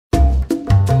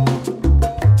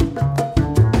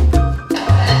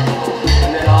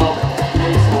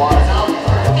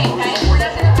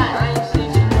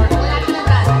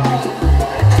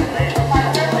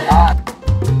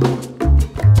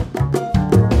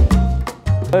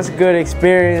It's a good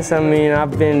experience. I mean,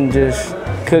 I've been just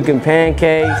cooking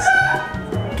pancakes,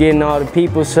 getting all the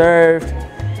people served,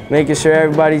 making sure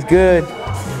everybody's good.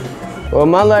 Well,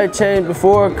 my life changed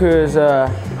before because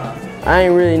I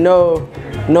ain't really know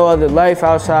no other life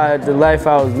outside the life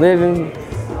I was living.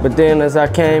 But then as I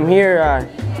came here, I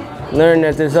learned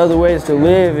that there's other ways to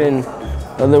live and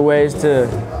other ways to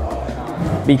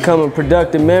become a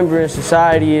productive member in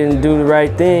society and do the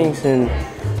right things. And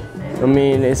I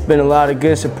mean, it's been a lot of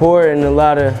good support and a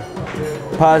lot of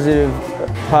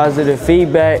positive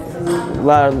feedback, a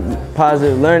lot of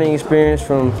positive learning experience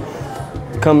from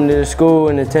coming to the school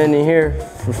and attending here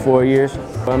for 4 years.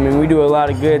 I mean, we do a lot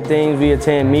of good things. We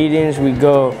attend meetings, we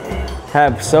go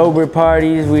have sober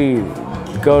parties, we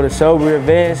go to sober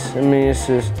events. I mean,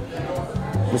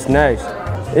 it's nice.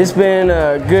 It's been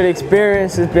a good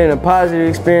experience. It's been a positive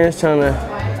experience trying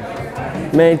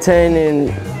to maintain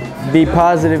and be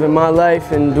positive in my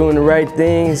life and doing the right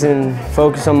things and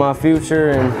focus on my future,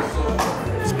 and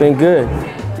it's been good.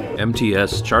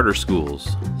 MTS Charter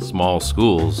Schools, small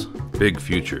schools, big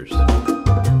futures.